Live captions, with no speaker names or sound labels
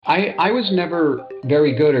I was never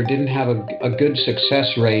very good or didn't have a good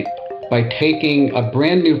success rate by taking a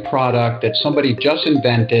brand new product that somebody just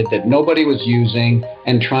invented that nobody was using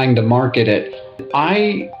and trying to market it.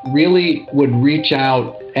 I really would reach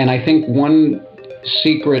out, and I think one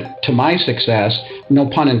secret to my success, no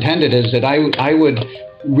pun intended, is that I would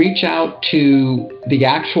reach out to the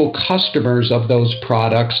actual customers of those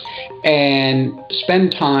products and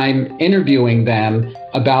spend time interviewing them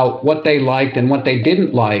about what they liked and what they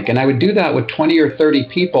didn't like. And I would do that with 20 or 30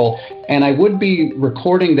 people, and I would be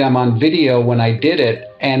recording them on video when I did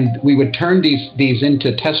it, and we would turn these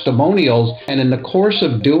into testimonials. And in the course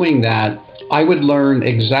of doing that, I would learn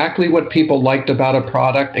exactly what people liked about a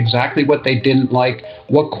product, exactly what they didn't like,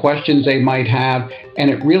 what questions they might have, and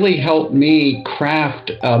it really helped me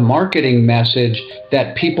craft a marketing message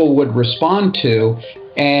that people would respond to.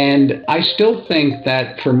 And I still think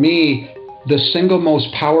that for me, the single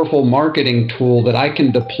most powerful marketing tool that I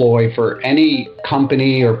can deploy for any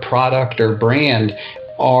company or product or brand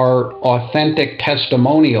are authentic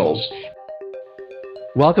testimonials.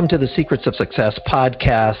 Welcome to the Secrets of Success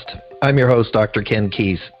podcast. I'm your host, Dr. Ken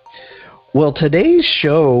Keys. Well, today's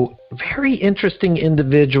show, very interesting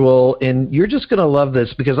individual, and you're just going to love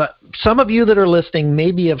this because some of you that are listening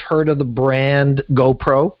maybe have heard of the brand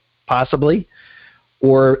GoPro, possibly,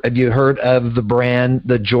 or have you heard of the brand,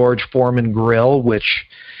 the George Foreman Grill, which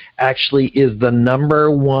actually is the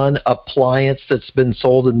 #1 appliance that's been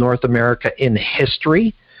sold in North America in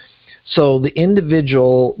history. So the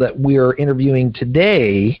individual that we are interviewing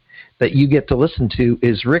today that you get to listen to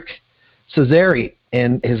is Rick Cesari,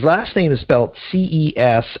 and his last name is spelled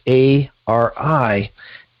Cesari,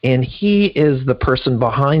 and he is the person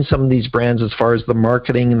behind some of these brands as far as the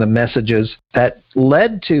marketing and the messages that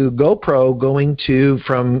led to GoPro going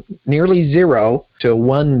from nearly zero to a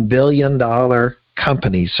 $1 billion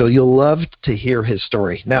company. So you'll love to hear his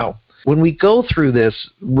story. Now, when we go through this,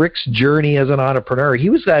 Rick's journey as an entrepreneur, he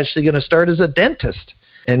was actually going to start as a dentist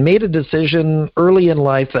and made a decision early in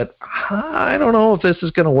life that, I don't know if this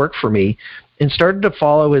is going to work for me, and started to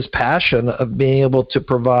follow his passion of being able to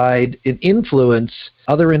provide and influence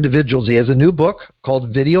other individuals. He has a new book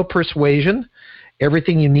called Video Persuasion,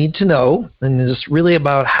 Everything You Need to Know, and it's really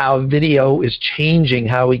about how video is changing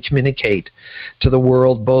how we communicate to the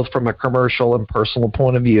world, both from a commercial and personal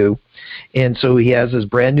point of view. And so he has this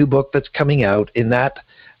brand new book that's coming out, and that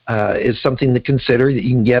is something to consider that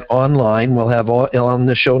you can get online. We'll have on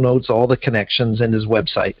the show notes all the connections and his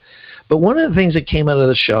website. But one of the things that came out of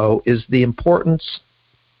the show is the importance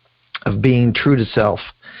of being true to self,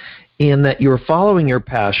 in that you're following your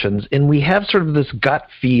passions, and we have sort of this gut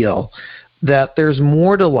feel that there's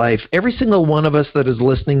more to life. Every single one of us that is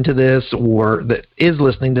listening to this or that is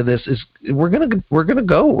listening to this is we're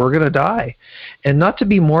gonna die. And not to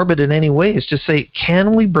be morbid in any way, it's just say,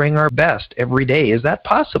 can we bring our best every day? Is that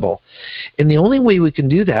possible? And the only way we can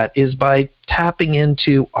do that is by tapping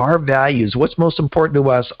into our values, what's most important to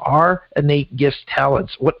us, our innate gifts,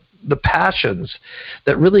 talents, what the passions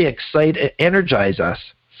that really excite and energize us.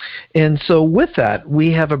 And so with that,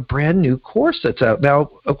 we have a brand new course that's out. Now,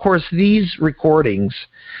 of course, these recordings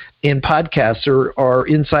in podcasts are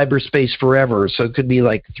in cyberspace forever, so it could be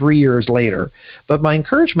like 3 years later. But my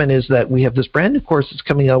encouragement is that we have this brand new course that's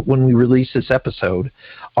coming out when we release this episode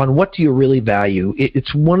on what do you really value.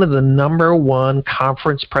 It's one of the #1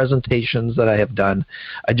 conference presentations that I have done.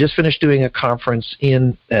 I just finished doing a conference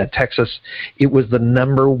in Texas. It was the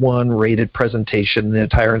 #1 rated presentation in the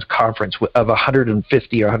entire conference of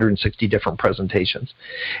 150 or 160 different presentations.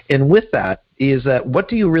 And with that, is that what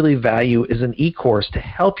do you really value is an e-course to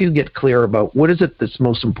help you get clear about what is it that's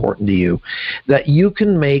most important to you, that you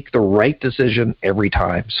can make the right decision every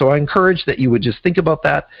time. So I encourage that you would just think about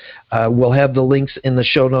that. We'll have the links in the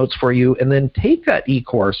show notes for you, and then take that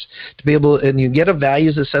e-course to be able, and you get a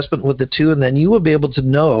values assessment with the two, and then you will be able to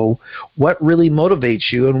know what really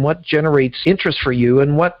motivates you and what generates interest for you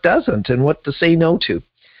and what doesn't, and what to say no to.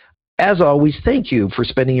 As always, thank you for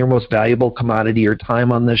spending your most valuable commodity, your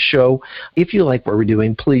time on this show. If you like what we're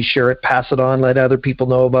doing, please share it, pass it on, let other people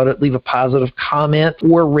know about it, leave a positive comment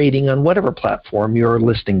or rating on whatever platform you're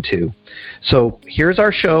listening to. So here's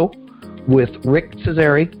our show with Rick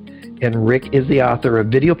Cesari, and Rick is the author of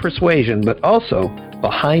Video Persuasion, but also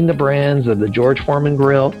behind the brands of the George Foreman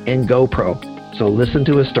Grill and GoPro. So listen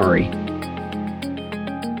to his story.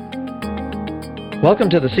 Welcome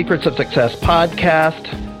to the Secrets of Success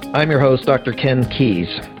podcast. I'm your host, Dr. Ken Keys.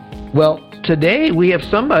 Well, today we have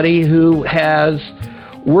somebody who has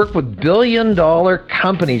worked with billion-dollar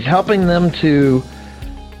companies, helping them to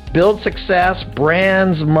build success,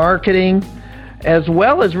 brands, marketing, as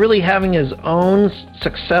well as really having his own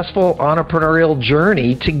successful entrepreneurial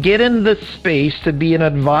journey to get into this space to be an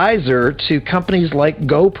advisor to companies like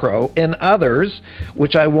GoPro and others,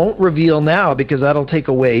 which I won't reveal now because that'll take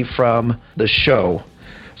away from the show.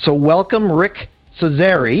 So welcome, Rick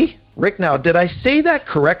Cesari. Rick, now, did I say that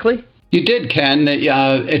correctly? You did, Ken.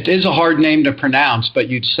 It is a hard name to pronounce, but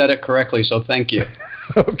you said it correctly, so thank you.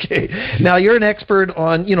 Okay. Now, you're an expert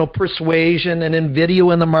on, persuasion and in video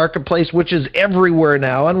in the marketplace, which is everywhere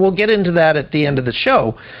now, and we'll get into that at the end of the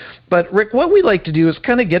show. But, Rick, what we like to do is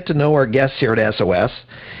kind of get to know our guests here at SOS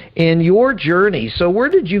and your journey. So where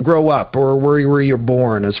did you grow up, or where were you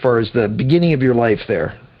born as far as the beginning of your life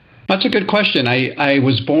there? That's a good question. I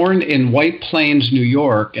was born in White Plains, New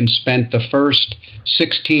York, and spent the first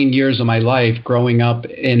 16 years of my life growing up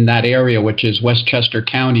in that area, which is Westchester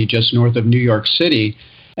County, just north of New York City.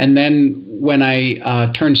 And then when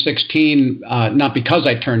I turned 16, not because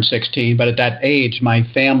I turned 16, but at that age, my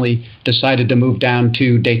family decided to move down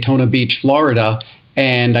to Daytona Beach, Florida.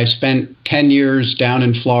 And I spent 10 years down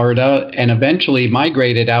in Florida and eventually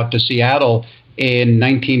migrated out to Seattle in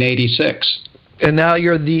 1986. And now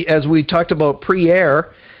you're as we talked about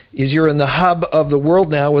pre-air, you're in the hub of the world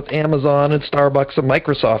now with Amazon and Starbucks and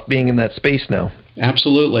Microsoft being in that space now.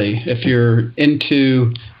 Absolutely. If you're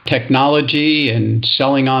into technology and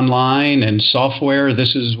selling online and software,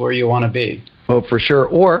 this is where you want to be. Oh, for sure.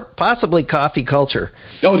 Or possibly coffee culture.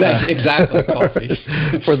 Oh, that's exactly coffee.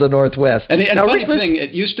 For the Northwest. And funny thing, it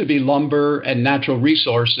used to be lumber and natural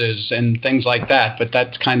resources and things like that, but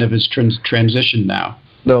that kind of is transitioned now.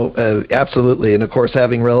 No, absolutely. And, of course,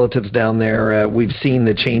 having relatives down there, we've seen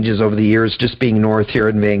the changes over the years just being north here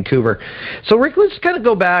in Vancouver. So, Rick, let's kind of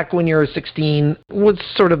go back when you were 16. What's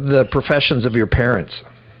sort of the professions of your parents?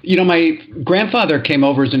 My grandfather came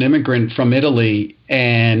over as an immigrant from Italy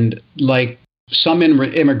and, like some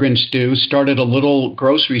immigrants do, started a little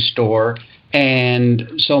grocery store.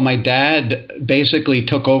 And so my dad basically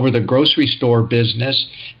took over the grocery store business.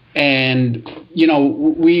 And,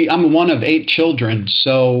 I'm one of 8 children.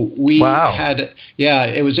 So we had,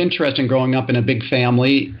 it was interesting growing up in a big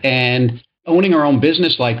family and owning our own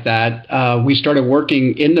business like that. We started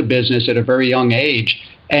working in the business at a very young age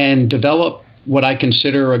and developed what I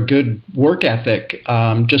consider a good work ethic,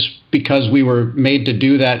 just because we were made to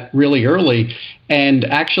do that really early. And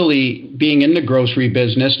actually being in the grocery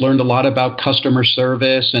business, learned a lot about customer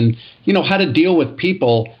service and, how to deal with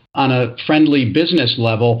people on a friendly business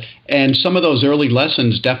level. And some of those early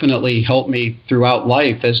lessons definitely helped me throughout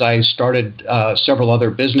life as I started several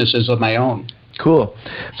other businesses of my own. Cool.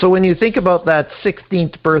 So when you think about that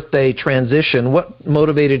 16th birthday transition, what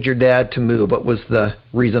motivated your dad to move? What was the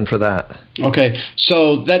reason for that? Okay,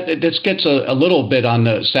 so this gets a little bit on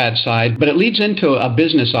the sad side, but it leads into a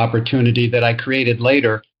business opportunity that I created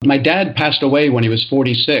later. My dad passed away when he was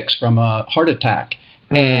 46 from a heart attack.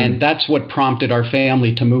 And that's what prompted our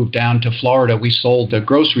family to move down to Florida. We sold the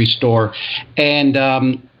grocery store.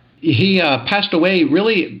 And he passed away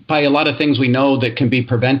really by a lot of things we know that can be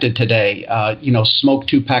prevented today. Smoked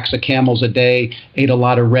 2 packs of Camels a day, ate a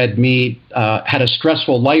lot of red meat, had a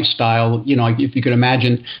stressful lifestyle, if you could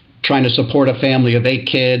imagine trying to support a family of 8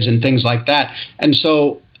 kids and things like that. And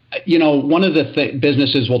so, one of the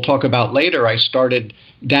businesses we'll talk about later I started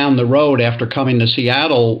down the road after coming to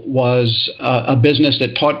Seattle was a business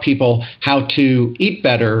that taught people how to eat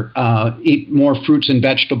better, eat more fruits and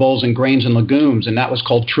vegetables and grains and legumes, and that was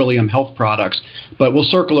called Trillium Health Products. But we'll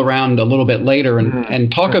circle around a little bit later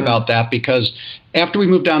and talk about that, because after we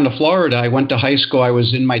moved down to Florida, I went to high school. I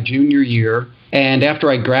was in my junior year, and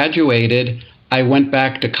after I graduated, I went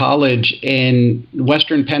back to college in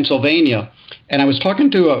Western Pennsylvania. And I was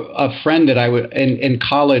talking to a friend that I was in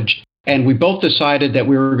college, and we both decided that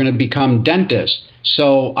we were going to become dentists.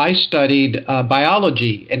 So I studied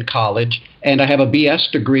biology in college, and I have a BS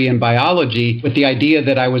degree in biology with the idea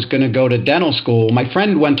that I was going to go to dental school. My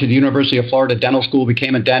friend went to the University of Florida Dental School,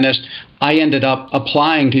 became a dentist. I ended up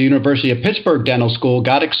applying to the University of Pittsburgh Dental School,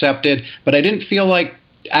 got accepted, but I didn't feel like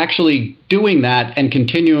actually doing that and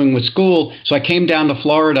continuing with school. So I came down to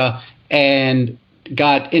Florida and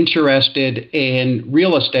got interested in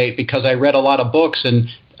real estate because I read a lot of books and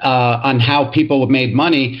on how people made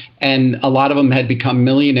money, and a lot of them had become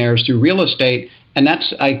millionaires through real estate. And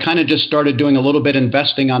I kind of just started doing a little bit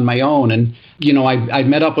investing on my own. And, I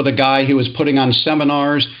met up with a guy who was putting on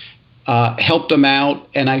seminars, helped him out,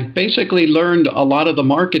 and I basically learned a lot of the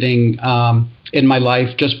marketing in my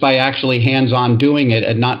life just by actually hands-on doing it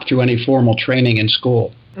and not through any formal training in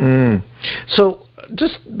school. So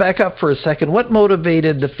just back up for a second. What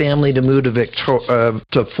motivated the family to move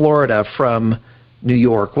to Florida from New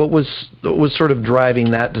York? What was sort of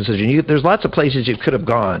driving that decision? There's lots of places you could have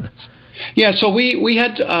gone. Yeah, so we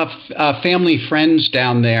had family friends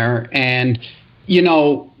down there, and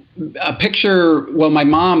my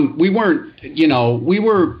mom, we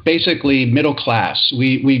were basically middle class.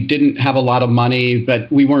 We didn't have a lot of money,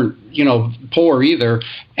 but we weren't, poor either.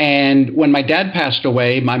 And when my dad passed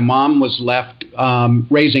away, my mom was left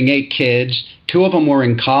raising 8 kids. 2 of them were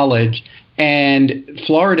in college. And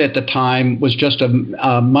Florida at the time was just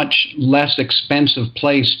a much less expensive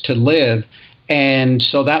place to live. And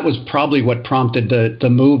so that was probably what prompted the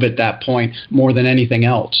move at that point more than anything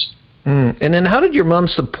else. And then how did your mom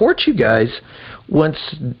support you guys once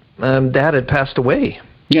Dad had passed away?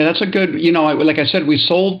 Yeah, that's a good, like I said, we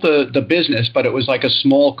sold the business, but it was like a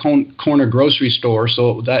small corner grocery store.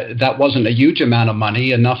 So that wasn't a huge amount of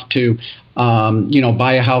money, enough to,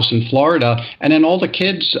 buy a house in Florida. And then all the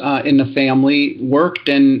kids in the family worked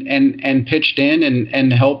and pitched in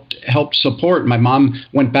and helped support. My mom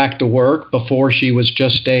went back to work before she was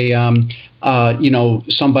just somebody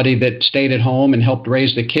that stayed at home and helped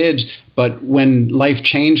raise the kids. But when life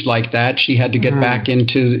changed like that, she had to get back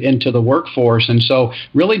into the workforce. And so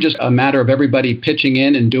really just a matter of everybody pitching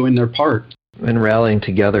in and doing their part. And rallying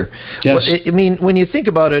together. Yes. Well, I mean, when you think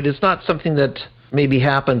about it, it's not something that maybe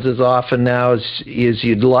happens as often now as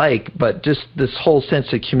you'd like, but just this whole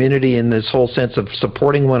sense of community and this whole sense of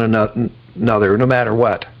supporting one another, no matter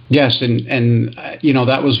what. Yes, and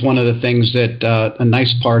that was one of the things that a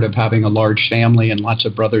nice part of having a large family and lots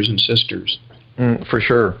of brothers and sisters. For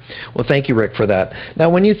sure. Well, thank you, Rick, for that. Now,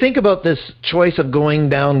 when you think about this choice of going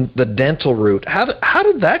down the dental route, how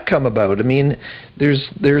did that come about? I mean, there's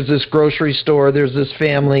this grocery store, there's this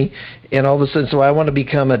family, and all of a sudden, so I want to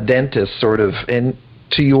become a dentist, sort of. And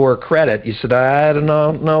to your credit, you said, I don't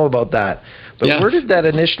know about that. But Where did that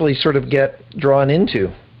initially sort of get drawn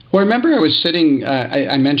into? Well, I remember I was sitting,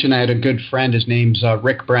 I mentioned I had a good friend, his name's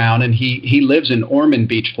Rick Brown, and he lives in Ormond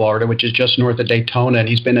Beach, Florida, which is just north of Daytona, and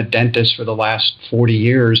he's been a dentist for the last 40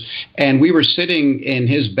 years. And we were sitting in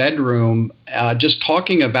his bedroom just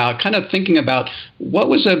talking about, kind of thinking about what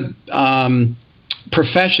was a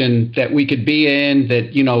profession that we could be in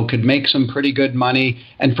that, could make some pretty good money.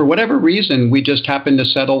 And for whatever reason, we just happened to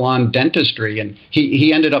settle on dentistry. And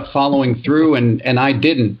he ended up following through, and I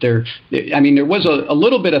didn't. There was a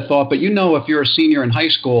little bit of thought, but if you're a senior in high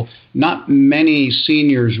school, not many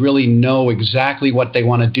seniors really know exactly what they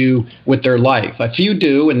want to do with their life. A few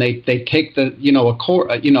do, and they take a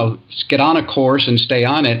course, get on a course and stay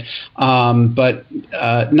on it. But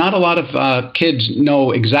not a lot of kids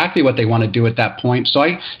know exactly what they want to do at that point. So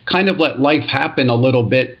I kind of let life happen a little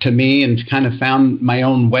bit to me and kind of found my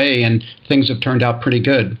own way, and things have turned out pretty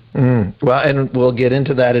good. Well, and we'll get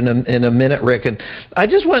into that in a minute, Rick. And I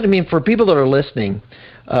just want for people that are listening,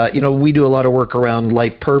 we do a lot of work around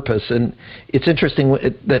life purpose, and it's interesting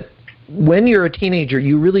that when you're a teenager,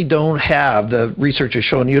 you really don't have, the research has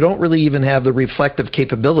shown, you don't really even have the reflective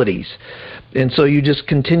capabilities. And so you just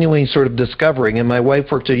continuing sort of discovering. And my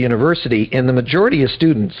wife worked at a university, and the majority of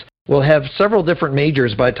students will have several different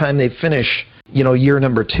majors by the time they finish, year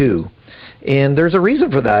number 2. And there's a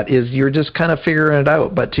reason for that, is you're just kind of figuring it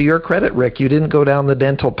out. But to your credit, Rick, you didn't go down the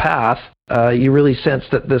dental path. You really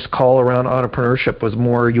sensed that this call around entrepreneurship was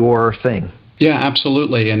more your thing. Yeah,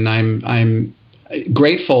 absolutely. And I'm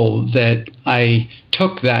grateful that I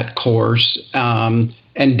took that course and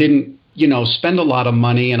didn't, spend a lot of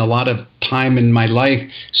money and a lot of time in my life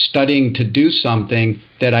studying to do something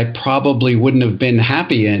that I probably wouldn't have been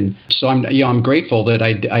happy in. So I'm grateful that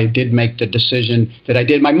I did make the decision that I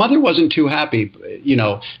did. My mother wasn't too happy,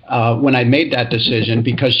 when I made that decision,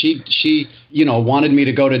 because she wanted me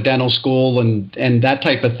to go to dental school and that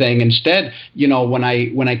type of thing. Instead, when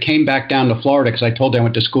I came back down to Florida, because I told her I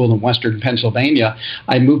went to school in Western Pennsylvania,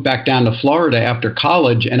 I moved back down to Florida after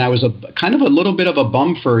college, and I was kind of a little bit of a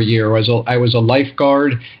bum for a year. I was a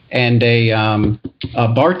lifeguard and a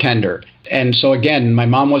bartender. And so again, my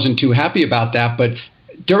mom wasn't too happy about that. But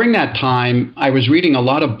during that time, I was reading a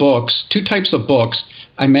lot of books, 2 types of books.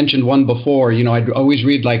 I mentioned one before. I'd always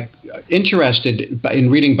read, interested in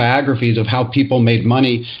reading biographies of how people made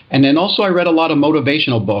money. And then also I read a lot of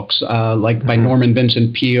motivational books, by Norman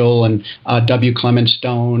Vincent Peale and W. Clement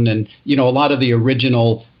Stone, and, a lot of the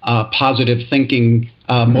original positive thinking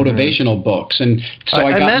motivational books. And so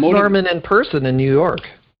I got met Norman in person in New York.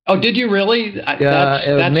 Oh, did you really?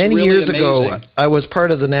 That's many really years amazing. ago, I was part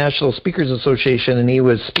of the National Speakers Association, and he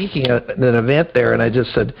was speaking at an event there, and I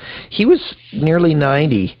just said, he was nearly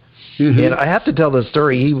 90, and I have to tell the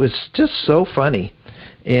story. He was just so funny,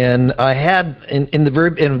 And I had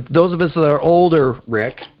and those of us that are older,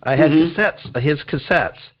 Rick, I had his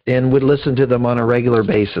cassettes, and would listen to them on a regular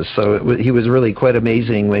basis. So he was really quite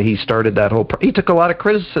amazing when he started that whole. He took a lot of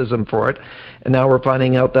criticism for it, and now we're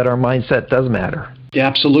finding out that our mindset does matter. Yeah,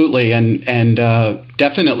 absolutely, and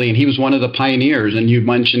definitely. And he was one of the pioneers. And you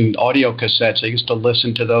mentioned audio cassettes. I used to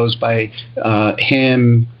listen to those by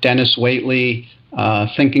him, Dennis Waitley,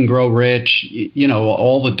 Think and Grow Rich.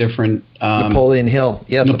 All the different Napoleon Hill.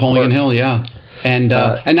 Yes, Napoleon Hill. Yeah, and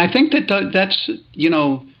I think that's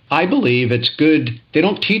I believe it's good. They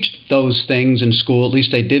don't teach those things in school. At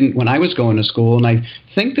least they didn't when I was going to school. And I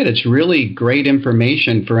think that it's really great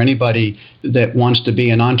information for anybody that wants to be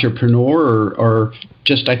an entrepreneur or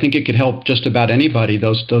just, I think it could help just about anybody,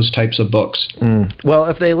 those types of books. Well,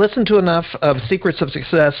 if they listen to enough of Secrets of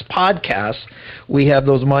Success podcasts, we have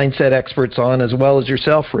those mindset experts on as well as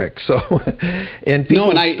yourself, Rick. So, one thing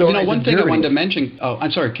I wanted to mention. Oh,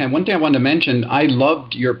 I'm sorry, Ken. One thing I wanted to mention. I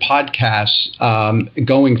loved your podcasts.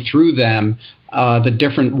 Going through them, the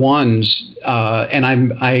different ones, and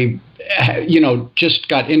I just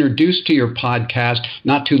got introduced to your podcast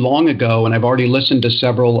not too long ago, and I've already listened to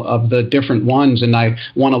several of the different ones, and I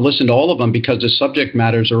want to listen to all of them because the subject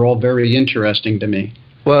matters are all very interesting to me.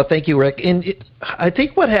 Well, thank you, Rick. And I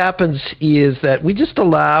think what happens is that we just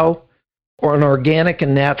allow an organic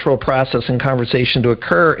and natural process and conversation to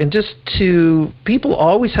occur, and people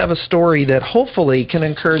always have a story that hopefully can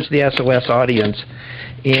encourage the SOS audience.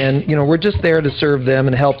 And, we're just there to serve them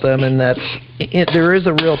and help them, and there is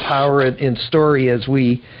a real power in story as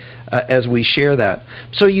we share that.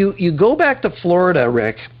 So you go back to Florida,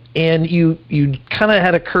 Rick, and you kind of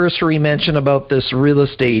had a cursory mention about this real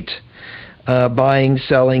estate, buying,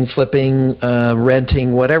 selling, flipping,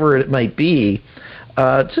 renting, whatever it might be.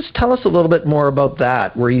 Just tell us a little bit more about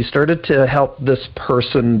that, where you started to help this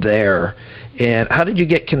person there, and how did you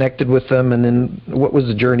get connected with them, and then what was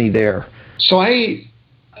the journey there? So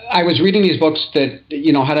I was reading these books that,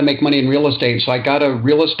 how to make money in real estate. So I got a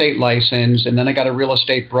real estate license, and then I got a real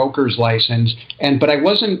estate broker's license. But I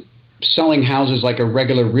wasn't selling houses like a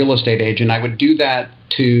regular real estate agent. I would do that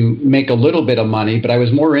to make a little bit of money, but I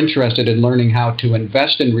was more interested in learning how to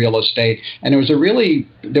invest in real estate. And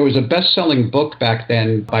there was a best-selling book back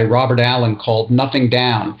then by Robert Allen called Nothing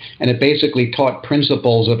Down, and it basically taught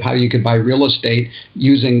principles of how you could buy real estate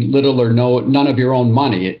using little or none of your own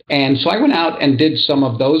money. And so I went out and did some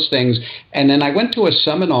of those things, and then I went to a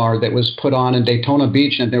seminar that was put on in Daytona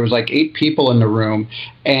Beach, and there was like 8 people in the room,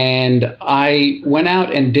 and I went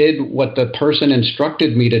out and did what the person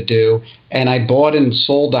instructed me to do, and I bought and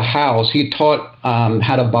sold a house. He taught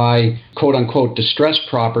how to buy, quote-unquote, distressed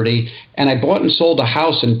property, and I bought and sold a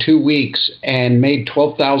house in 2 weeks and made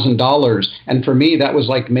 $12,000. And for me, that was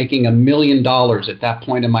like making $1 million at that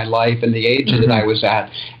point in my life and the age that I was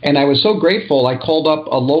at. And I was so grateful. I called up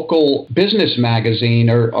a local business magazine,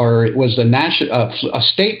 or it was a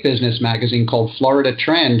state business magazine called Florida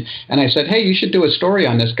Trend, and I said, hey, you should do a story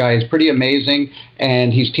on this guy. He's pretty amazing,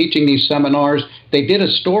 and he's teaching these seminars. They did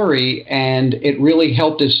a story, and it really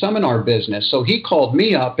helped his seminar business. So he called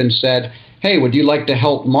me up and said, hey, would you like to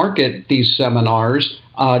help market these seminars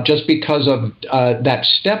just because of that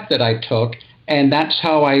step that I took? And that's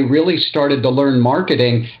how I really started to learn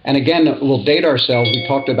marketing. And again, we'll date ourselves. We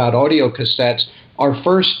talked about audio cassettes. Our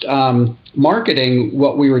first marketing,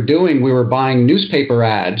 what we were doing, we were buying newspaper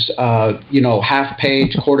ads,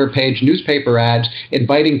 half-page, quarter-page newspaper ads,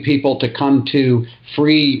 inviting people to come to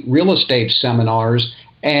free real estate seminars.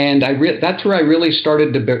 And that's where I really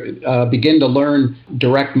started to begin to learn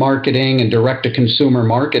direct marketing and direct-to-consumer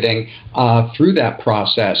marketing through that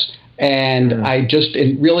process. And I just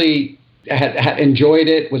really had enjoyed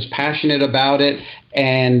it, was passionate about it,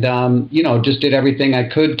 and just did everything I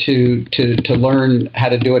could to learn how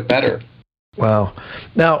to do it better. Wow.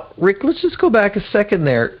 Now, Rick, let's just go back a second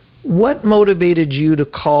there. What motivated you to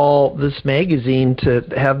call this magazine to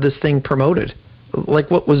have this thing promoted?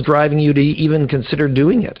 Like, what was driving you to even consider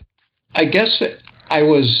doing it? I guess I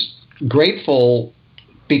was grateful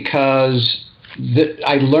because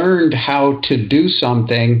I learned how to do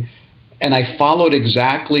something, and I followed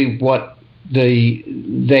exactly what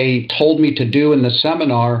they told me to do in the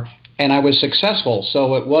seminar, and I was successful.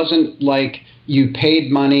 So it wasn't like you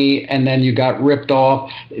paid money and then you got ripped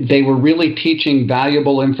off. They were really teaching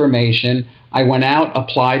valuable information. I went out,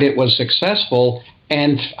 applied it, was successful,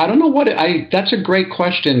 And I don't know that's a great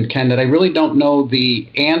question, Ken, that I really don't know the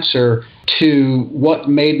answer to what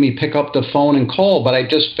made me pick up the phone and call, but I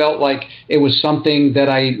just felt like it was something that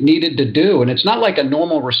I needed to do. And it's not like a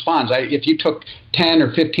normal response. If you took 10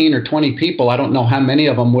 or 15 or 20 people, I don't know how many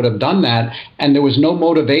of them would have done that. And there was no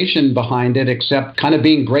motivation behind it except kind of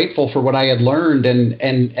being grateful for what I had learned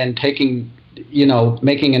and taking,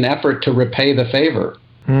 making an effort to repay the favor.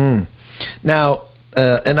 Now,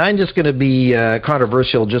 and I'm just going to be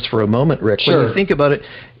controversial just for a moment, Rick. Sure. When you think about it,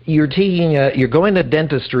 you're going to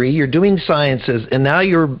dentistry, you're doing sciences, and now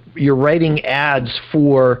you're writing ads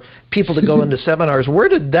for people to go into seminars. Where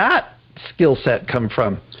did that skill set come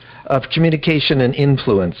from of communication and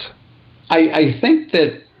influence? I think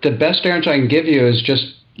that the best answer I can give you is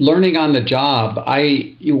just learning on the job.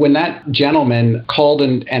 When that gentleman called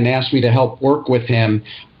and asked me to help work with him,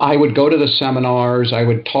 I would go to the seminars, I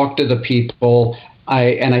would talk to the people.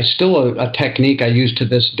 I still a technique I use to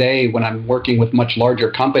this day when I'm working with much larger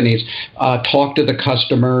companies, talk to the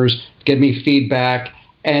customers, give me feedback.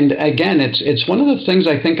 And again, it's one of the things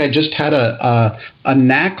I think I just had a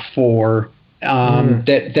knack for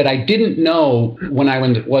that I didn't know when I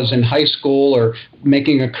was in high school or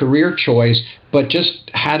making a career choice, but just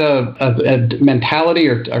had a mentality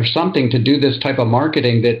or something to do this type of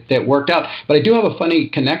marketing that worked out. But I do have a funny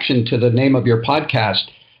connection to the name of your podcast.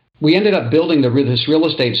 We ended up building this real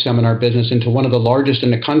estate seminar business into one of the largest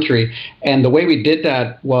in the country. And the way we did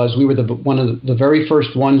that was we were one of the very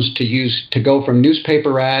first ones to go from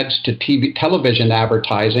newspaper ads to television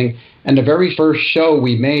advertising. And the very first show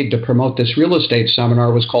we made to promote this real estate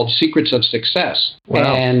seminar was called Secrets of Success.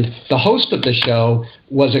 Wow. And the host of the show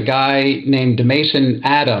was a guy named Mason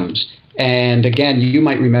Adams. And again, you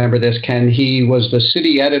might remember this, Ken. He was the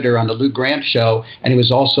city editor on the Lou Grant Show, and he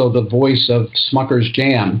was also the voice of Smucker's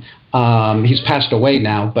Jam. He's passed away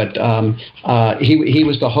now, but he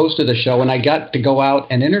was the host of the show, and I got to go out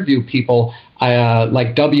and interview people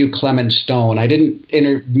like W. Clement Stone. I didn't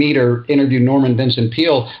meet or interview Norman Vincent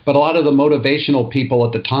Peale, but a lot of the motivational people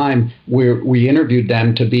at the time, we interviewed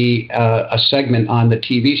them to be a segment on the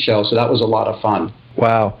TV show, so that was a lot of fun.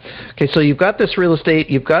 Wow. Okay, so you've got this real estate,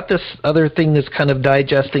 you've got this other thing that's kind of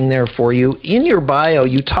digesting there for you. In your bio,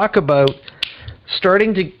 you talk about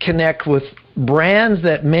starting to connect with brands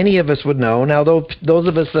that many of us would know. Now, those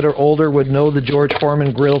of us that are older would know the George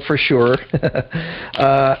Foreman grill for sure.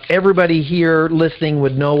 Everybody here listening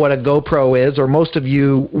would know what a GoPro is, or most of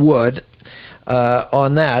you would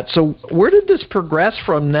on that. So where did this progress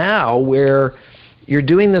from now, where you're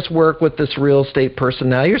doing this work with this real estate person,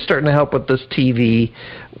 now you're starting to help with this TV?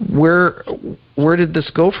 Where did this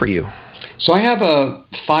go for you? So I have a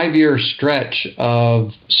 5-year stretch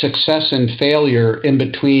of success and failure in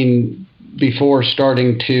between before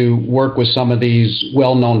starting to work with some of these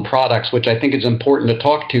well-known products, which I think is important to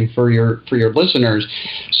talk to for your listeners.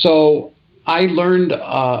 So I learned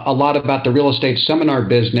a lot about the real estate seminar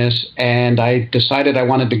business, and I decided I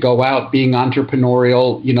wanted to go out being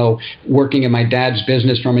entrepreneurial, working in my dad's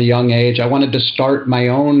business from a young age. I wanted to start my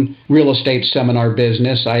own real estate seminar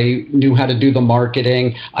business. I knew how to do the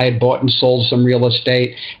marketing. I had bought and sold some real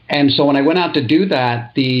estate. And so when I went out to do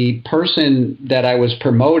that, the person that I was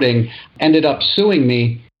promoting ended up suing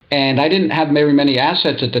me. And I didn't have very many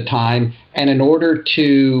assets at the time. And in order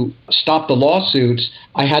to stop the lawsuits,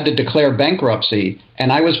 I had to declare bankruptcy.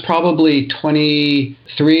 And I was probably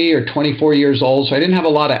 23 or 24 years old, so I didn't have a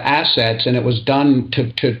lot of assets. And it was done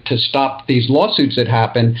to stop these lawsuits that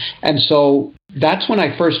happened. And so that's when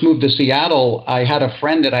I first moved to Seattle. I had a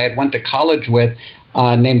friend that I had went to college with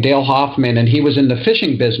named Dale Hoffman, and he was in the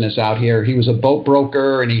fishing business out here. He was a boat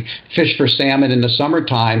broker, and he fished for salmon in the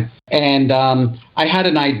summertime. And I had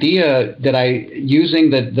an idea that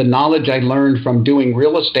using the knowledge I learned from doing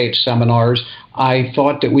real estate seminars, I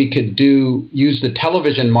thought that we could use the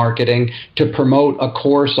television marketing to promote a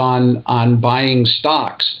course on buying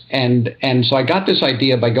stocks. And so I got this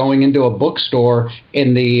idea by going into a bookstore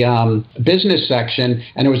in the business section,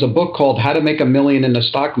 and there was a book called How to Make $1 Million in the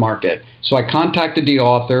Stock Market. So I contacted the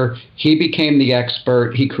author. He became the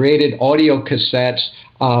expert. He created audio cassettes.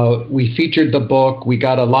 We featured the book. We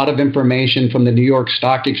got a lot of information from the New York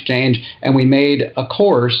Stock Exchange, and we made a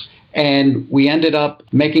course. And we ended up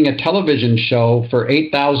making a television show for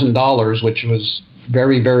 $8,000, which was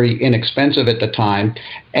very, very inexpensive at the time,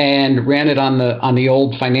 and ran it on the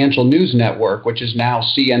old Financial News Network, which is now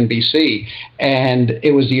CNBC. And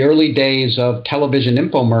it was the early days of television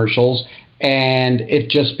infomercials. And it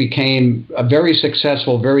just became very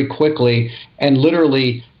successful very quickly, and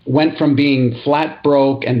literally went from being flat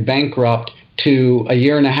broke and bankrupt to a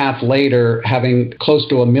year and a half later having close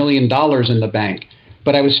to $1 million in the bank.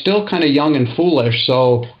 but I was still kind of young and foolish.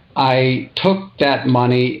 So I took that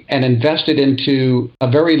money and invested into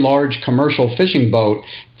a very large commercial fishing boat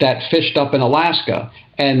that fished up in Alaska.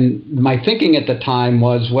 And my thinking at the time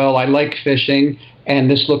was, well, I like fishing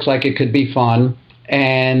and this looks like it could be fun.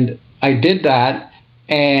 And I did that.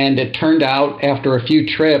 And it turned out after a few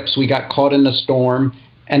trips, we got caught in the storm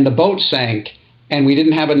and the boat sank. And we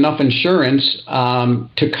didn't have enough insurance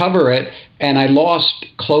to cover it. And I lost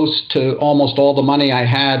close to almost all the money I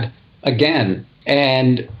had again.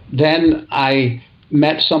 And then I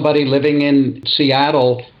met somebody living in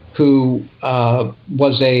Seattle who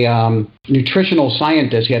was a nutritional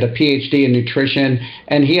scientist. He had a PhD in nutrition,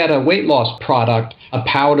 and he had a weight loss product, a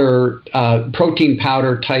powder, protein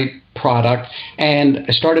powder type product. And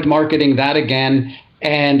I started marketing that again.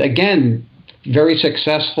 And again, very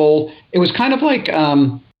successful. It was kind of like,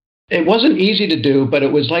 it wasn't easy to do, but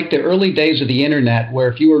it was like the early days of the internet where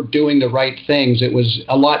if you were doing the right things, it was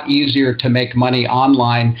a lot easier to make money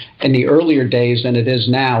online in the earlier days than it is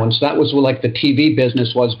now. And so that was like the TV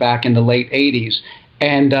business was back in the late 80s.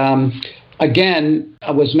 And again,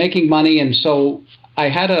 I was making money. And so I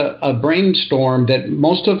had a brainstorm that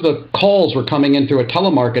most of the calls were coming in through a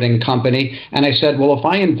telemarketing company. And I said, well, if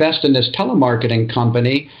I invest in this telemarketing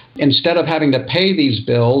company, instead of having to pay these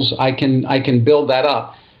bills, I can build that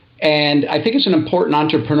up. And I think it's an important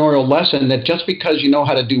entrepreneurial lesson that just because you know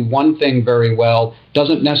how to do one thing very well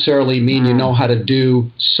doesn't necessarily mean you know how to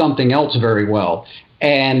do something else very well.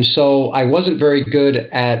 And so I wasn't very good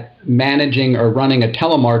at managing or running a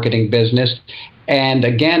telemarketing business, and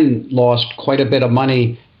again, lost quite a bit of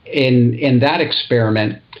money in that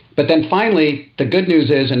experiment. But then finally, the good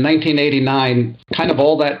news is in 1989, kind of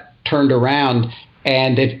all that turned around.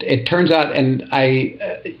 And it turns out, and I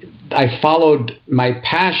followed my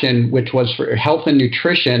passion, which was for health and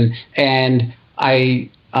nutrition, and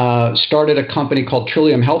I started a company called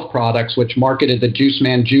Trillium Health Products, which marketed the Juice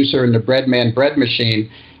Man juicer and the Bread Man bread machine.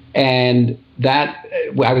 And that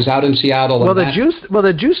I was out in Seattle. Well,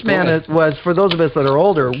 the Juice Man was, for those of us that are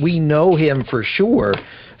older, we know him for sure.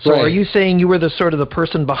 So Are you saying you were the sort of the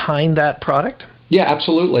person behind that product? Yeah,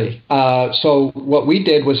 absolutely. So what we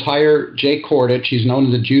did was hire Jay Kordich. He's known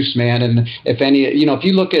as the Juice Man. And if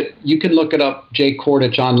you can look it up, Jay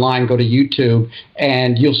Kordich online, go to YouTube,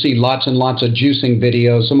 and you'll see lots and lots of juicing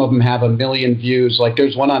videos. Some of them have 1 million views. Like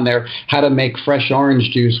there's one on there, how to make fresh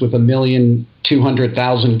orange juice with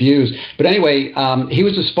 1,200,000 views. But anyway, he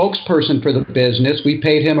was a spokesperson for the business. We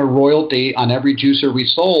paid him a royalty on every juicer we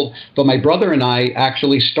sold. But my brother and I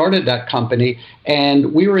actually started that company,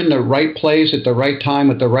 and we were in the right place at the right time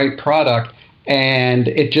with the right product, and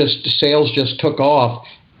sales just took off.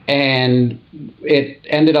 And we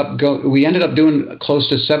ended up doing close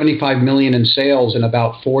to 75 million in sales in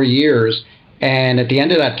about 4 years. And at the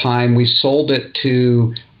end of that time, we sold it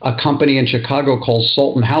to a company in Chicago called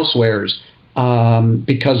Sultan Housewares,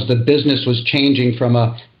 because the business was changing from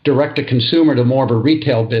a direct-to-consumer to more of a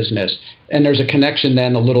retail business. And there's a connection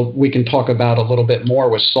then we can talk about a little bit more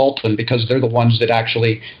with Sultan, because they're the ones that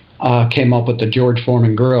actually came up with the George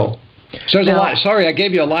Foreman grill. So there's a lot. Sorry, I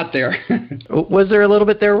gave you a lot there. Was there a little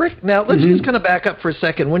bit there, Rick? Now, let's just kind of back up for a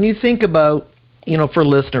second. When you think about, for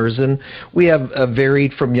listeners, and we have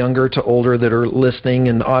varied from younger to older that are listening,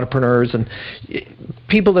 and entrepreneurs and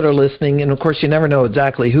people that are listening, and of course you never know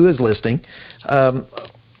exactly who is listening,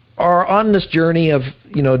 are on this journey of,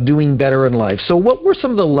 doing better in life. So what were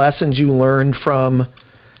some of the lessons you learned from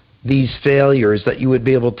these failures that you would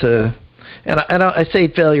be able to, and I say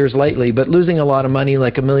failures lightly, but losing a lot of money,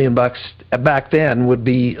 like $1 million back then, would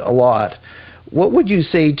be a lot. What would you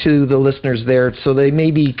say to the listeners there so they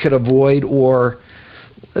maybe could avoid or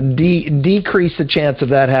decrease the chance of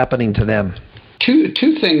that happening to them? Two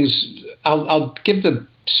things. I'll give the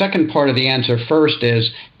second part of the answer first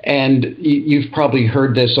is, and you've probably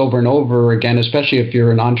heard this over and over again, especially if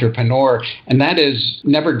you're an entrepreneur, and that is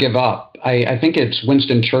never give up. I think it's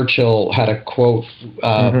Winston Churchill had a quote,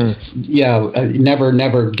 never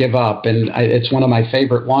give up. And it's one of my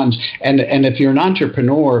favorite ones. And if you're an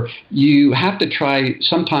entrepreneur, you have to try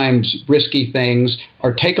sometimes risky things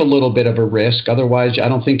or take a little bit of a risk. Otherwise, I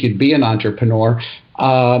don't think you'd be an entrepreneur.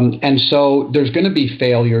 And so there's going to be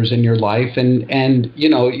failures in your life, and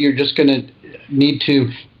you're just going to need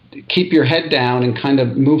to keep your head down and kind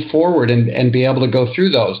of move forward and be able to go through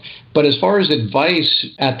those. But as far as advice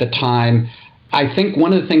at the time, I think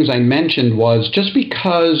one of the things I mentioned was just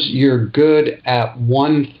because you're good at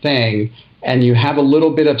one thing and you have a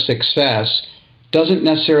little bit of success doesn't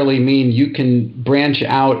necessarily mean you can branch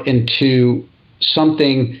out into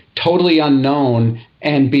something totally unknown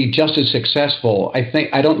and be just as successful.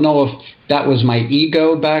 I don't know if that was my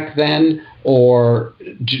ego back then or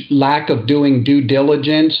lack of doing due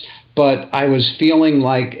diligence, but I was feeling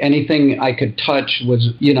like anything I could touch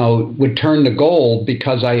was, would turn to gold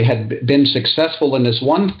because I had been successful in this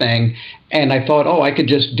one thing. And I thought, I could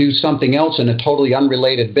just do something else in a totally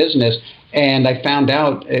unrelated business. And I found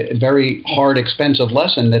out a very hard, expensive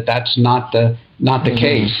lesson that that's not the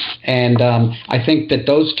case. And I think that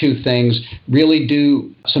those two things really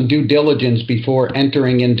do some due diligence before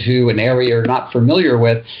entering into an area you're not familiar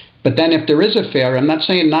with. But then if there is a failure, I'm not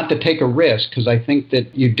saying not to take a risk, because I think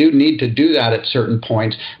that you do need to do that at certain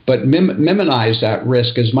points, but minimize that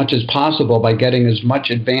risk as much as possible by getting as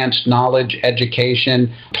much advanced knowledge,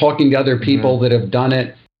 education, talking to other people that have done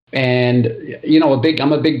it. And,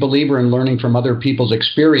 I'm a big believer in learning from other people's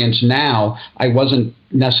experience now. I wasn't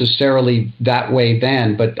necessarily that way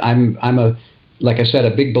then, but I'm like I said,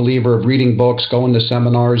 a big believer of reading books, going to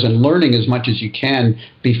seminars, and learning as much as you can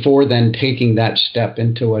before then taking that step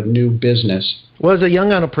into a new business. Well, as a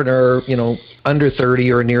young entrepreneur, under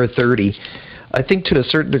 30 or near 30, I think to a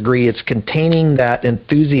certain degree it's containing that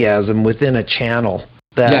enthusiasm within a channel.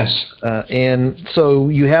 Yes. And so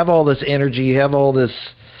you have all this energy, you have all this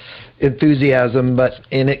enthusiasm,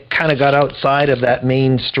 and it kind of got outside of that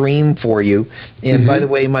mainstream for you. And by the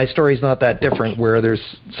way, my story's not that different, where there's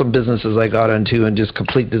some businesses I got into and just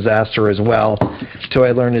complete disaster as well, till I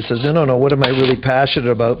learned it says, no, what am I really passionate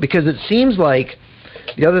about? Because it seems like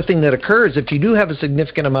the other thing that occurs, if you do have a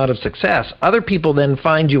significant amount of success, other people then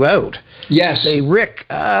find you out. Yes. Say, Rick,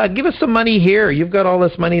 give us some money here. You've got all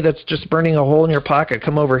this money that's just burning a hole in your pocket.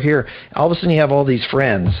 Come over here. All of a sudden you have all these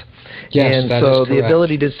friends. Yes, and so the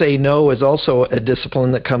ability to say no is also a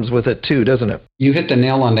discipline that comes with it too, doesn't it? You hit the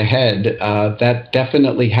nail on the head. That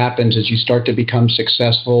definitely happens as you start to become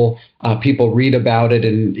successful. People read about it,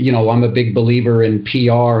 and I'm a big believer in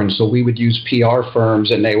PR, and so we would use PR firms,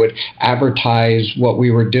 and they would advertise what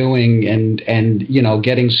we were doing, and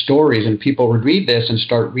getting stories, and people would read this and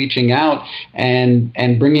start reaching out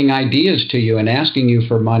and bringing ideas to you and asking you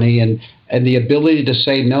for money, and the ability to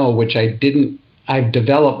say no, which I've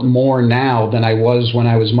developed more now than I was when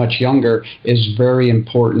I was much younger, is very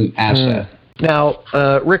important asset. Now,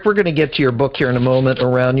 Rick, we're going to get to your book here in a moment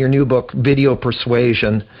around your new book, Video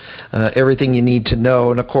Persuasion, Everything You Need to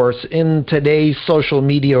Know. And, of course, in today's social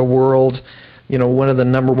media world, one of the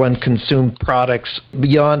number one consumed products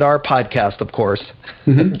beyond our podcast, of course,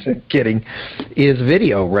 kidding, is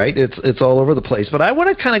video, right? It's all over the place. But I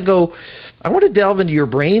want to delve into your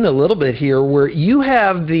brain a little bit here, where you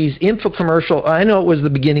have these infomercial. I know it was the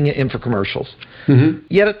beginning of infomercials.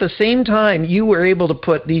 Yet at the same time, you were able to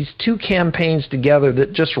put these two campaigns together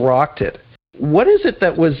that just rocked it. What is it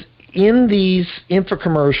that was in these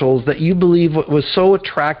infomercials that you believe was so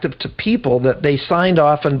attractive to people that they signed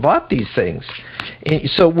off and bought these things? And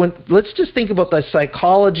so let's just think about the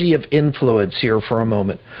psychology of influence here for a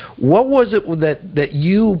moment. What was it that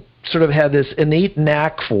you sort of had this innate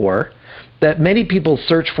knack for, that many people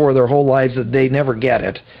search for their whole lives, that they never get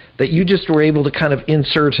it, that you just were able to kind of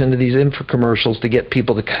insert into these infomercials to get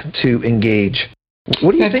people to engage?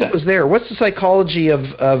 What do you think was there? What's the psychology of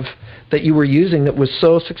that you were using that was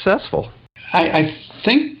so successful? I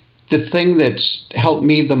think the thing that's helped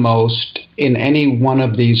me the most in any one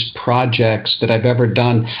of these projects that I've ever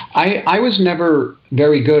done, I was never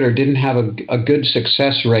very good or didn't have a good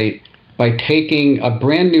success rate by taking a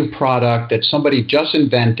brand new product that somebody just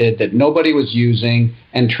invented that nobody was using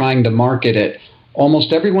and trying to market it.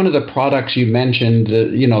 Almost every one of the products you mentioned,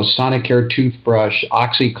 Sonicare toothbrush,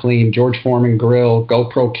 OxyClean, George Foreman grill,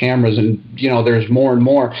 GoPro cameras, and there's more and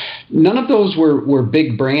more. None of those were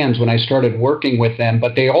big brands when I started working with them,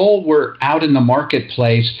 but they all were out in the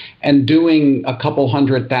marketplace and doing a couple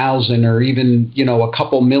 100,000 or even a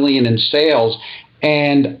couple million in sales.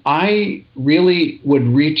 And I really would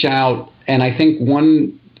reach out, and I think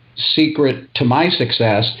one secret to my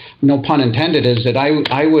success, no pun intended, is that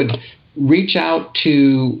I would reach out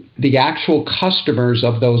to the actual customers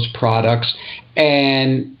of those products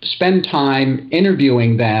and spend time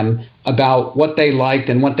interviewing them about what they liked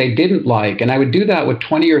and what they didn't like. And I would do that with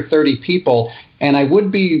 20 or 30 people, and I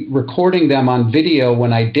would be recording them on video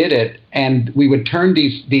when I did it, and we would turn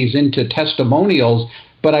these into testimonials.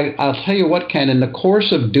 But I'll tell you what, Ken, in the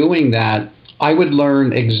course of doing that, I would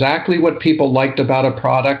learn exactly what people liked about a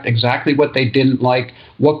product, exactly what they didn't like,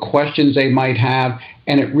 what questions they might have,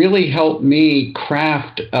 and it really helped me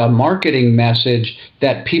craft a marketing message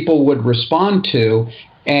that people would respond to.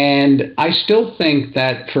 And I still think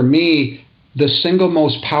that for me, the single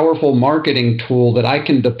most powerful marketing tool that I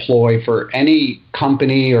can deploy for any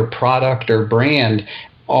company or product or brand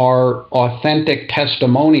are authentic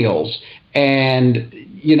testimonials. And,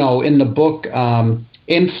 in the book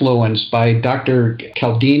Influence by Dr.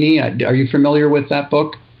 Cialdini, are you familiar with that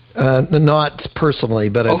book? Not personally,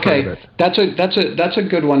 but I've heard of it. That's a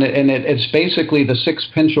good one, and it's basically the 6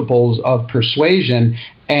 principles of persuasion,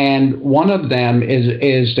 and one of them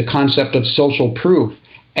is the concept of social proof,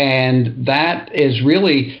 and that is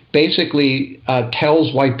really basically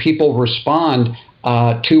tells why people respond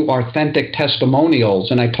to authentic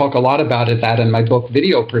testimonials. And I talk a lot about that in my book,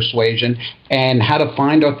 Video Persuasion, and how to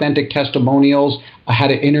find authentic testimonials, how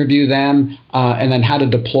to interview them, and then how to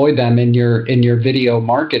deploy them in your video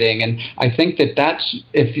marketing. And I think that's,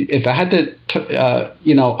 if I had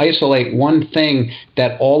to isolate one thing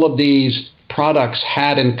that all of these products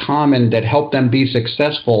had in common that helped them be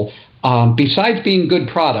successful, besides being good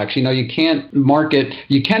products, you can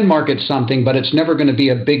market something, but it's never going to be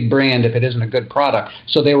a big brand if it isn't a good product.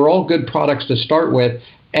 So they were all good products to start with,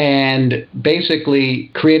 and basically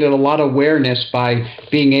created a lot of awareness by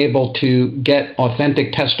being able to get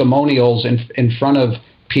authentic testimonials in front of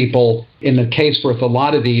people. In the case with a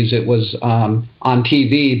lot of these, it was on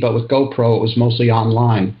TV, but with GoPro, it was mostly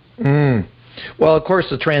online. Well, of course,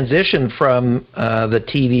 the transition from the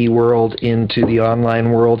TV world into the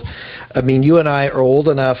online world, I mean, you and I are old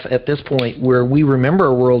enough at this point where we remember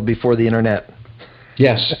a world before the internet.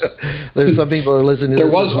 Yes. There's some people who are listening to there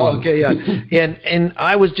this. Was one. Okay, yeah. And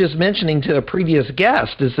I was just mentioning to a previous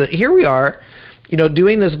guest is that here we are,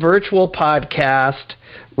 doing this virtual podcast,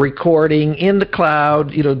 recording in the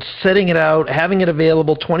cloud, setting it out, having it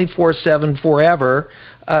available 24/7 forever.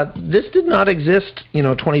 This did not exist,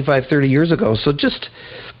 25, 30 years ago. So just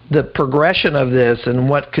the progression of this and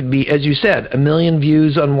what could be, as you said, 1 million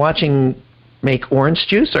views on watching make orange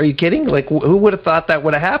juice. Are you kidding? Like, who would have thought that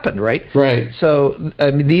would have happened, right? Right. So,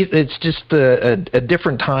 I mean, it's just a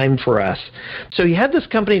different time for us. So you had this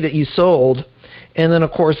company that you sold, and then,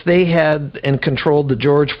 of course, they had and controlled the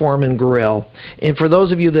George Foreman Grill. And for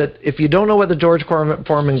those of you that, if you don't know what the George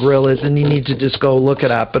Foreman Grill is, then you need to just go look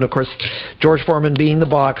it up. And, of course, George Foreman being the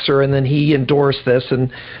boxer, and then he endorsed this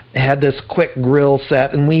and had this quick grill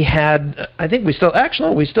set. And we had, I think we still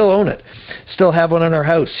own it. Still have one in our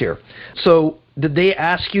house here. So did they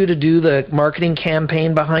ask you to do the marketing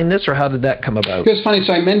campaign behind this, or how did that come about? It's funny.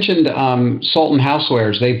 So I mentioned Sultan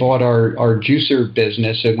Housewares. They bought our juicer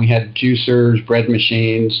business, and we had juicers, bread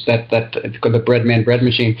machines, the Breadman bread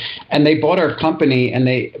machine, and they bought our company, and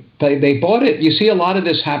they bought it. You see a lot of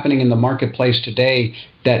this happening in the marketplace today,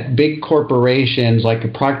 that big corporations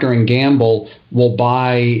like Procter & Gamble will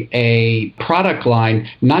buy a product line,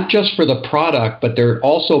 not just for the product, but they're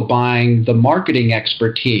also buying the marketing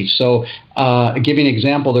expertise. So I'll give you an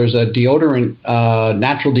example. There's a deodorant,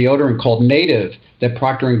 natural deodorant called Native that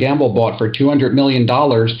Procter & Gamble bought for $200 million.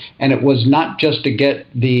 And it was not just to get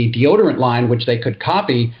the deodorant line, which they could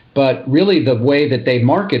copy, but really the way that they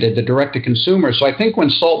marketed, the direct-to-consumer. So I think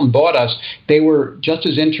when Sultan bought us, they were just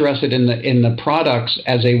as interested in the products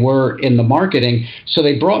as they were in the marketing. So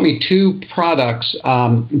they brought me 2 products.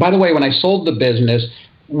 By the way, when I sold the business,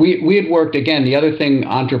 we had worked, again, the other thing,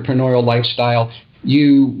 entrepreneurial lifestyle,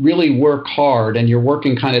 you really work hard, and you're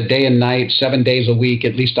working kind of day and night, 7 days a week.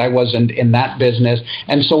 At least I was in that business.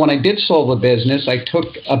 And so when I did sell the business, I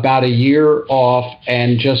took about a year off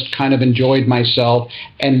and just kind of enjoyed myself.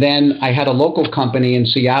 And then I had a local company in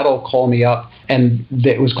Seattle call me up, and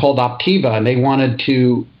it was called Optiva, and they wanted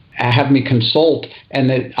to have me consult.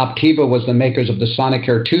 And Optiva was the makers of the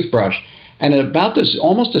Sonicare toothbrush. And at about this,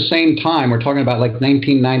 almost the same time, we're talking about like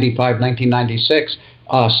 1995, 1996,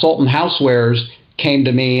 Sultan Housewares came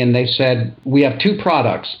to me and they said, we have 2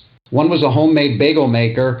 products. One was a homemade bagel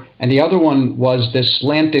maker, and the other one was this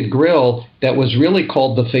slanted grill that was really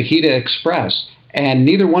called the Fajita Express. And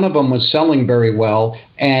neither one of them was selling very well.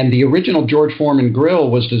 And the original George Foreman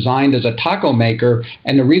grill was designed as a taco maker.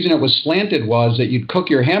 And the reason it was slanted was that you'd cook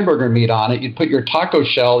your hamburger meat on it, you'd put your taco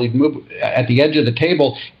shell, you'd move at the edge of the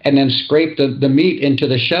table, and then scrape the meat into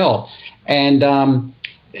the shell. And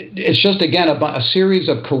it's just, again, a series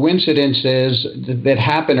of coincidences that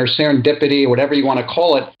happen, or serendipity, or whatever you want to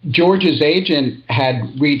call it. George's agent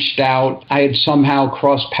had reached out. I had somehow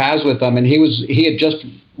crossed paths with him, and he had just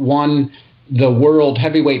won the world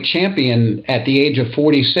heavyweight champion at the age of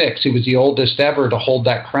 46. He was the oldest ever to hold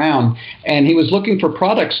that crown, and he was looking for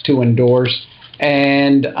products to endorse.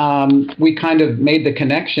 And we kind of made the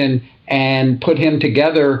connection and put him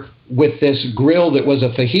together with this grill that was a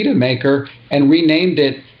fajita maker, and renamed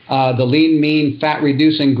it the lean, mean,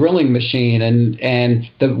 fat-reducing grilling machine, and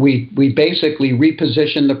we basically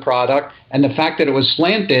repositioned the product, and the fact that it was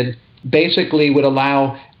slanted basically would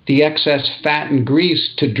allow the excess fat and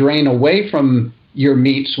grease to drain away from your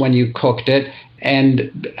meats when you cooked it.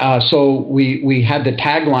 And so we had the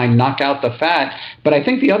tagline, knock out the fat. But I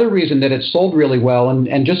think the other reason that it sold really well,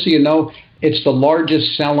 and just so you know, it's the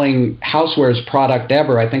largest selling housewares product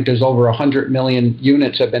ever. I think there's over 100 million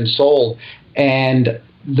units have been sold. And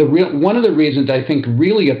one of the reasons I think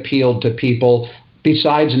really appealed to people,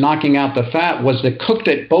 besides knocking out the fat, was that cooked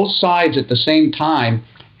at both sides at the same time.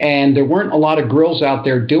 And there weren't a lot of grills out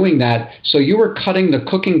there doing that. So you were cutting the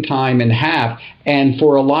cooking time in half. And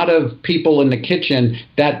for a lot of people in the kitchen,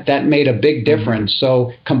 that made a big difference.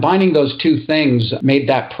 So combining those two things made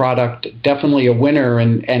that product definitely a winner.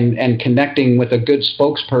 And connecting with a good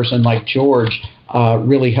spokesperson like George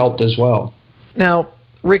really helped as well. Now,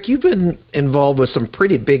 Rick, you've been involved with some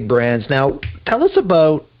pretty big brands. Now, tell us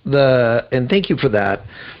about and thank you for that.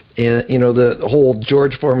 The whole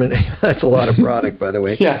George Foreman, that's a lot of product, by the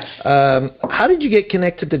way. Yeah. How did you get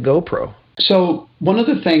connected to GoPro? So one of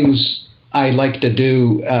the things I like to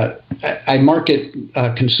do, I market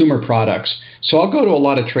consumer products. So I'll go to a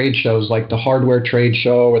lot of trade shows like the hardware trade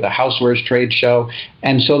show or the housewares trade show.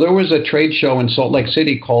 And so there was a trade show in Salt Lake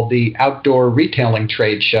City called the Outdoor Retailing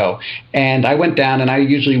Trade Show. And I went down, and I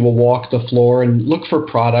usually will walk the floor and look for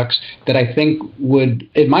products that I think would,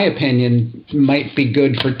 in my opinion, might be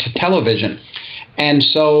good for television. And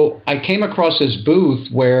so I came across this booth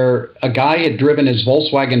where a guy had driven his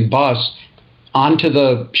Volkswagen bus onto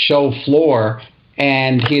the show floor,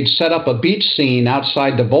 and he had set up a beach scene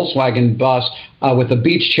outside the Volkswagen bus with a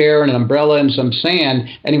beach chair and an umbrella and some sand,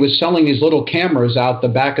 and he was selling these little cameras out the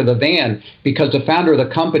back of the van because the founder of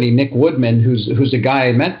the company, Nick Woodman, who's the guy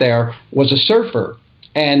I met there, was a surfer.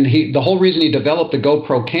 And the whole reason he developed the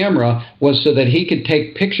GoPro camera was so that he could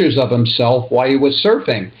take pictures of himself while he was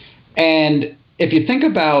surfing. And if you think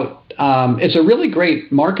about, it's a really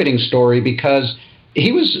great marketing story because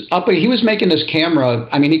he was making this camera.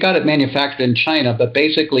 I mean, he got it manufactured in China, but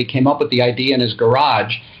basically came up with the idea in his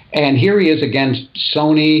garage. And here he is against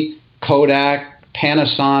Sony, Kodak,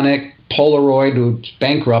 Panasonic, Polaroid, who's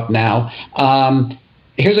bankrupt now.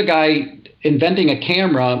 Here's a guy inventing a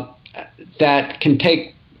camera that can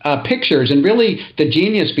take pictures. And really, the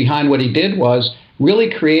genius behind what he did was really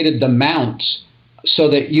created the mounts so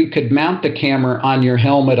that you could mount the camera on your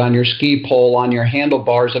helmet, on your ski pole, on your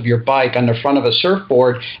handlebars of your bike, on the front of a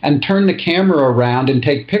surfboard, and turn the camera around and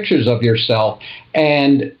take pictures of yourself.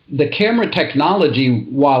 And the camera technology,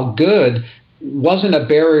 while good, wasn't a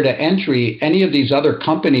barrier to entry. Any of these other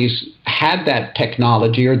companies had that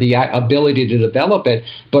technology or the ability to develop it,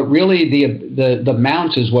 but really the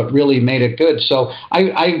mounts is what really made it good. So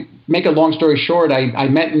I make a long story short, I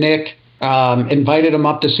met Nick, invited him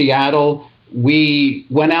up to Seattle. We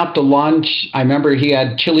went out to lunch. I remember he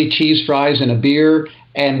had chili cheese fries and a beer.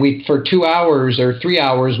 And for 2 hours or 3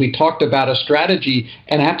 hours, we talked about a strategy.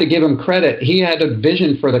 And I have to give him credit. He had a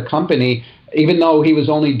vision for the company, even though he was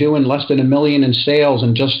only doing less than $1 million in sales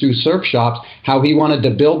and just through surf shops, how he wanted to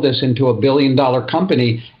build this into a $1 billion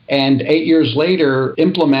company. And 8 years later,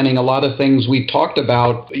 implementing a lot of things we talked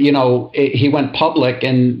about, he went public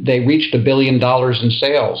and they reached $1 billion in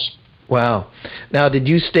sales. Wow. Now, did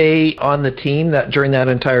you stay on the team during that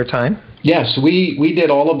entire time? Yes, we did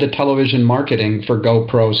all of the television marketing for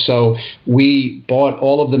GoPro. So we bought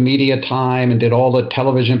all of the media time and did all the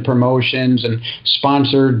television promotions and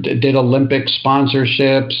did Olympic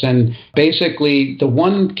sponsorships. And basically, the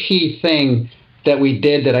one key thing that we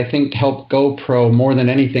did that I think helped GoPro more than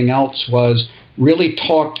anything else was really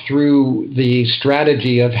talked through the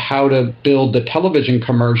strategy of how to build the television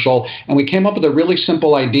commercial. And we came up with a really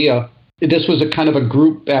simple idea. This was a kind of a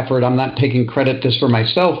group effort. I'm not taking credit this for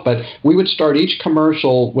myself, but we would start each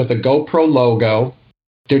commercial with a GoPro logo.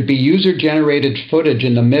 There'd be user-generated footage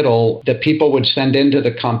in the middle that people would send into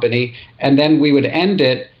the company, and then we would end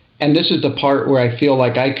it, and this is the part where I feel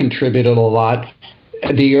like I contributed a lot.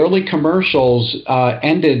 The early commercials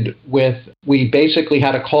ended with, we basically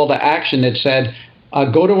had a call to action that said,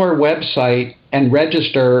 go to our website and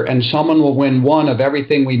register, and someone will win one of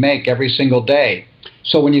everything we make every single day.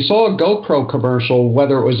 So when you saw a GoPro commercial,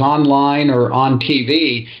 whether it was online or on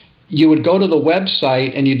TV, you would go to the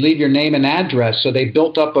website and you'd leave your name and address. So they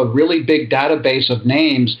built up a really big database of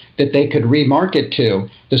names that they could remarket to.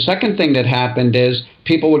 The second thing that happened is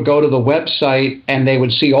people would go to the website and they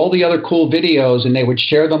would see all the other cool videos and they would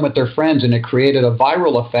share them with their friends, and it created a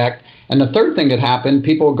viral effect. And the third thing that happened,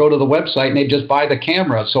 people would go to the website and they'd just buy the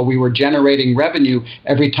camera. So we were generating revenue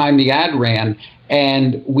every time the ad ran.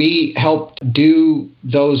 And we helped do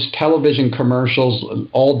those television commercials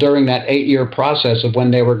all during that 8-year process of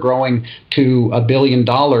when they were growing to $1 billion.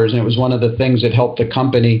 And it was one of the things that helped the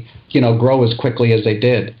company, grow as quickly as they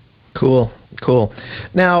did. Cool.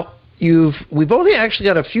 Now, we've only actually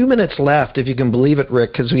got a few minutes left, if you can believe it,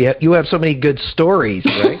 Rick, because you have so many good stories,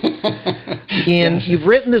 right? And you've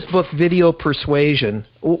written this book, Video Persuasion.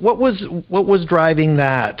 What was driving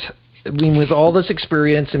that? I mean, with all this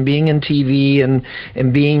experience and being in TV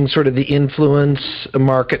and being sort of the influence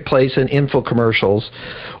marketplace and infomercials,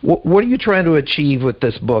 what are you trying to achieve with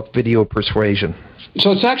this book, Video Persuasion?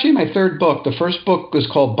 So it's actually my third book. The first book was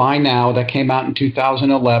called Buy Now. That came out in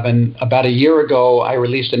 2011. About a year ago, I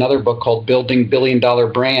released another book called Building Billion-Dollar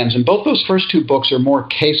Brands. And both those first two books are more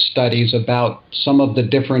case studies about some of the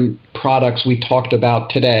different products we talked about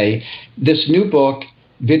today. This new book,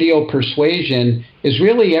 Video Persuasion, is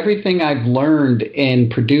really everything I've learned in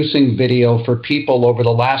producing video for people over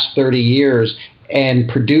the last 30 years and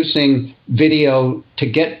producing video to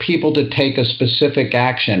get people to take a specific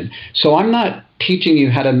action. So I'm not teaching you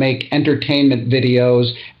how to make entertainment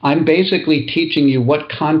videos. I'm basically teaching you what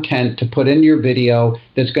content to put in your video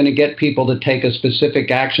that's going to get people to take a specific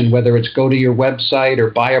action, whether it's go to your website or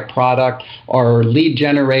buy a product or lead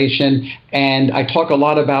generation. And I talk a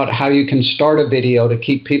lot about how you can start a video to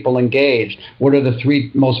keep people engaged. What are the 3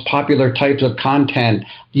 most popular types of content?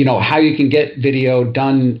 How you can get video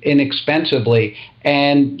done inexpensively.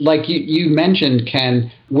 And like you mentioned,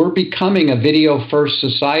 Ken, we're becoming a video-first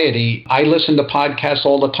society. I listen to podcasts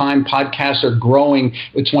all the time. Podcasts are growing.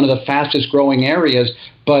 It's one of the fastest growing areas.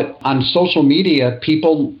 But on social media,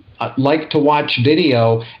 people like to watch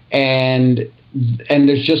video, and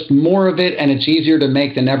there's just more of it, and it's easier to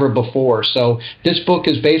make than ever before. So this book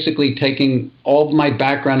is basically taking all of my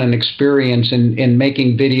background and experience in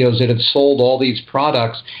making videos that have sold all these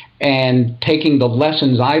products and taking the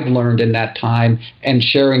lessons I've learned in that time and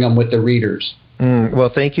sharing them with the readers.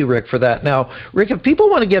 Well, thank you, Rick, for that. Now, Rick, if people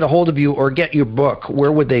want to get a hold of you or get your book,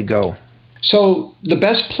 where would they go? So the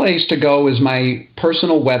best place to go is my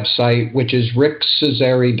personal website, which is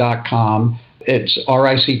rickcesari.com. It's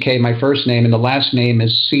R-I-C-K, my first name, and the last name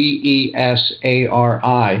is C-E-S-A-R-I,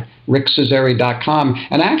 rickcesari.com.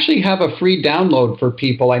 And I actually have a free download for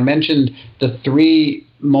people. I mentioned the 3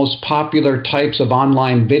 most popular types of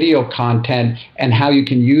online video content and how you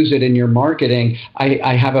can use it in your marketing.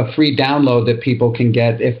 I have a free download that people can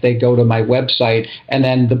get if they go to my website, and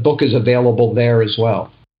then the book is available there as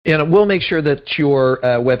well. And we'll make sure that your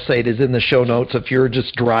website is in the show notes if you're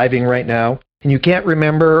just driving right now and you can't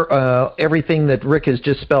remember everything that Rick has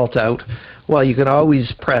just spelt out. Well, you can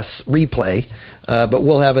always press replay, but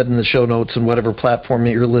we'll have it in the show notes and whatever platform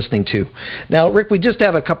that you're listening to. Now, Rick, we just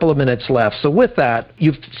have a couple of minutes left. So with that,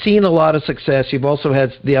 you've seen a lot of success. You've also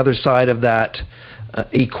had the other side of that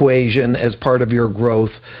equation as part of your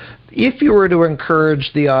growth. If you were to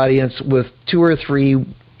encourage the audience with 2 or 3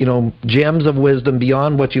 gems of wisdom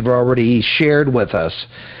beyond what you've already shared with us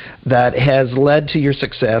that has led to your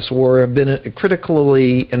success or have been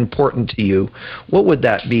critically important to you, what would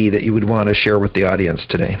that be that you would want to share with the audience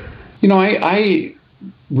today? I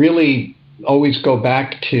really always go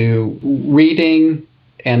back to reading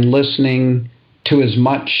and listening to as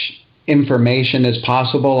much information as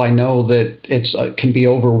possible. I know that it can be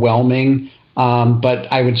overwhelming, but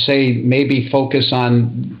I would say maybe focus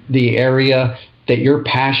on the area that you're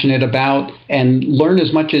passionate about and learn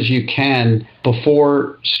as much as you can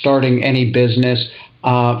before starting any business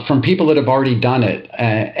from people that have already done it.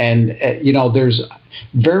 There's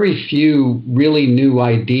very few really new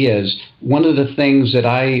ideas. One of the things that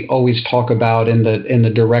I always talk about in the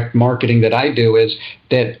direct marketing that I do is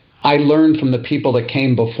that I learned from the people that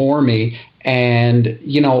came before me. And,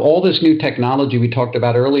 all this new technology we talked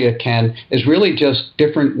about earlier, Ken, is really just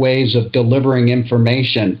different ways of delivering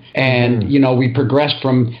information. And, we progressed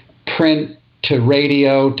from print to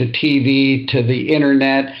radio to TV to the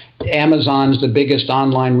internet. Amazon's the biggest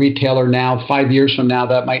online retailer now. 5 years from now,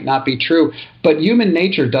 that might not be true. But human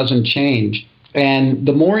nature doesn't change. And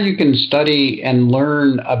the more you can study and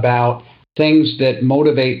learn about things that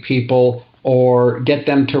motivate people or get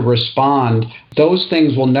them to respond, those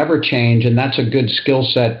things will never change, and that's a good skill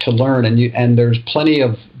set to learn. And there's plenty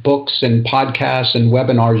of books and podcasts and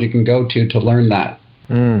webinars you can go to learn that.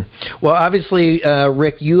 Well, obviously,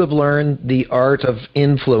 Rick, you have learned the art of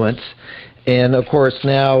influence, and of course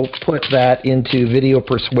now put that into Video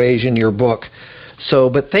Persuasion, your book.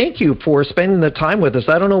 So, but thank you for spending the time with us.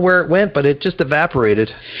 I don't know where it went, but it just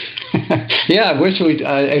evaporated. Yeah, I wish we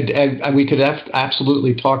could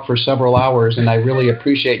absolutely talk for several hours, and I really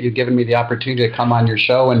appreciate you giving me the opportunity to come on your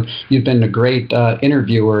show, and you've been a great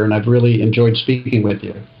interviewer, and I've really enjoyed speaking with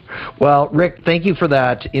you. Well, Rick, thank you for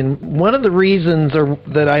that. And one of the reasons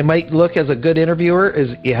that I might look as a good interviewer is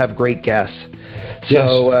you have great guests.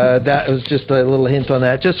 So that was just a little hint on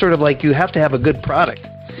that. Just sort of like you have to have a good product.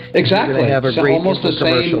 Exactly. Have a great almost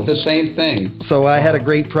the same thing. So I had a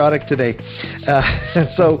great product today.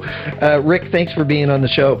 Rick, thanks for being on the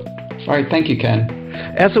show. All right. Thank you, Ken.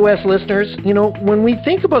 SOS listeners, when we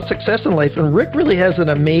think about success in life, and Rick really has an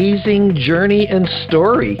amazing journey and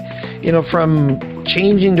story, from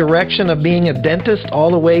changing direction of being a dentist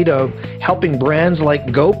all the way to helping brands like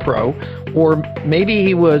GoPro, or maybe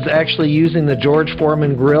he was actually using the George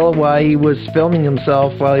Foreman grill while he was filming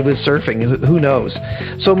himself while he was surfing. Who knows?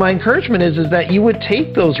 So my encouragement is that you would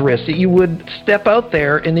take those risks, that you would step out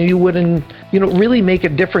there and you would, really make a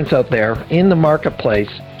difference out there in the marketplace.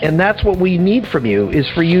 And that's what we need from you, is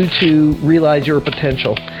for you to realize your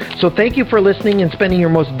potential. So thank you for listening and spending your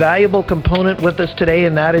most valuable component with us today,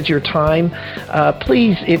 and that is your time.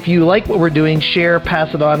 Please, if you like what we're doing, share,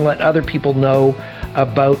 pass it on, let other people know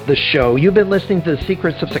about the show. You've been listening to The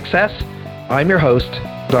Secrets of Success. I'm your host,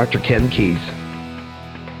 Dr. Ken Keys.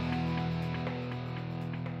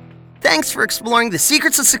 Thanks for exploring the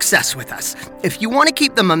secrets of success with us. If you want to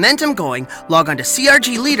keep the momentum going, log on to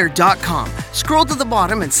crgleader.com. Scroll to the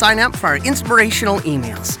bottom and sign up for our inspirational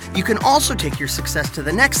emails. You can also take your success to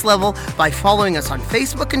the next level by following us on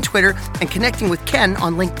Facebook and Twitter and connecting with Ken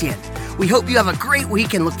on LinkedIn. We hope you have a great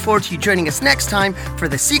week and look forward to you joining us next time for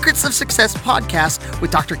the Secrets of Success podcast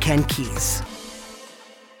with Dr. Ken Keys.